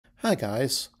Hi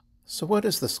guys, so what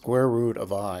is the square root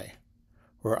of I?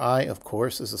 Where I, of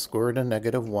course, is the square root of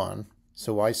negative 1,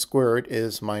 so I squared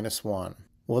is minus 1.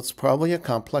 Well, it's probably a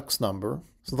complex number,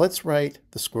 so let's write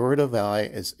the square root of I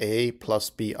as a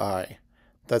plus bi.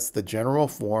 That's the general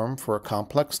form for a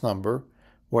complex number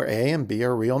where a and b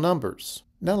are real numbers.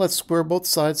 Now let's square both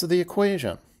sides of the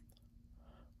equation.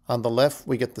 On the left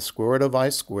we get the square root of I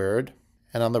squared,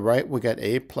 and on the right we get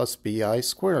a plus bi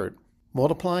squared.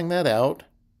 Multiplying that out,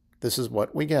 this is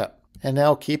what we get. And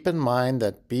now keep in mind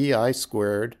that bi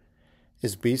squared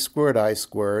is b squared I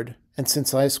squared, and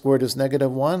since I squared is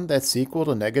negative 1, that's equal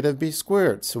to negative b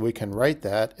squared. So we can write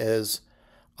that as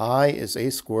I is a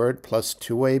squared plus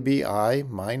 2abi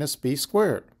minus b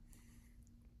squared.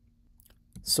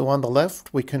 So on the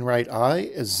left we can write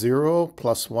I as 0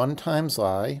 plus 1 times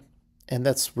I, and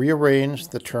let's rearrange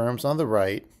the terms on the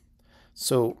right.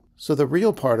 So the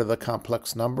real part of the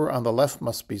complex number on the left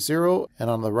must be 0,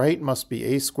 and on the right must be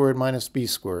a squared minus b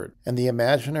squared. And the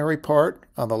imaginary part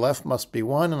on the left must be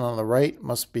 1, and on the right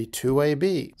must be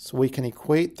 2ab. So we can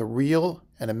equate the real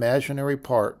and imaginary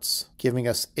parts, giving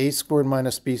us a squared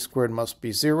minus b squared must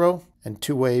be 0, and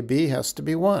 2ab has to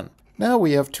be 1. Now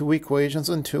we have two equations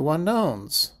and two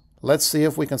unknowns. Let's see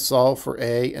if we can solve for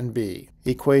a and b.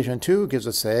 Equation 2 gives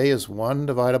us a is 1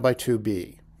 divided by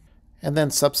 2b. And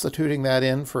then substituting that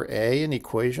in for a in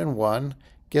equation 1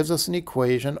 gives us an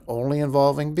equation only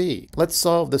involving b. Let's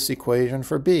solve this equation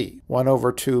for b. 1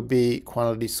 over 2b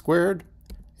quantity squared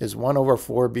is 1 over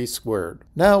 4b squared.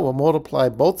 Now we'll multiply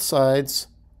both sides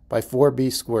by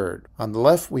 4b squared. On the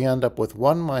left we end up with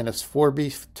 1 minus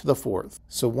 4b to the fourth.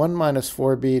 So 1 minus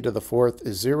 4b to the fourth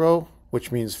is 0,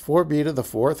 which means 4b to the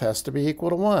fourth has to be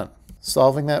equal to 1.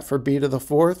 Solving that for b to the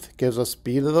fourth gives us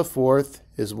b to the fourth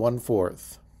is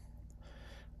 1/4.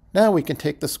 Now we can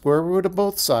take the square root of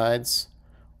both sides,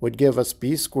 would give us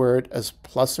b squared as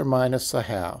plus or minus a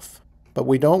half. But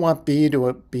we don't want b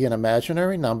to be an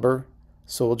imaginary number,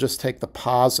 so we'll just take the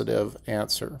positive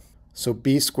answer. So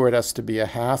b squared has to be a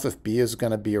half if b is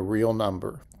going to be a real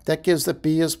number. That gives that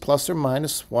b is plus or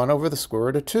minus 1 over the square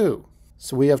root of 2.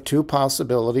 So we have two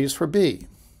possibilities for b.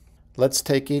 Let's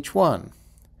take each one.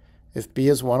 If b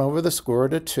is 1 over the square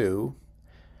root of 2,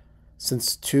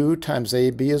 since 2 times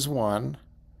ab is 1,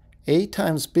 a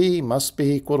times b must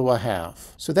be equal to a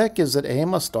half. So that gives that a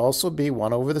must also be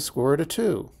 1 over the square root of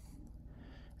 2.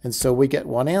 And so we get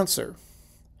one answer.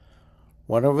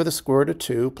 1 over the square root of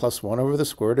 2 plus 1 over the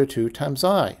square root of 2 times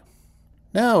I.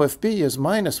 Now if b is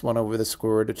minus 1 over the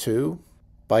square root of 2,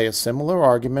 by a similar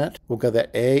argument, we'll get that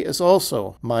a is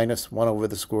also minus 1 over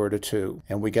the square root of 2,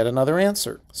 and we get another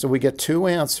answer. So we get two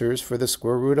answers for the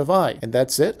square root of I. And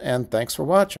that's it, and thanks for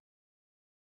watching.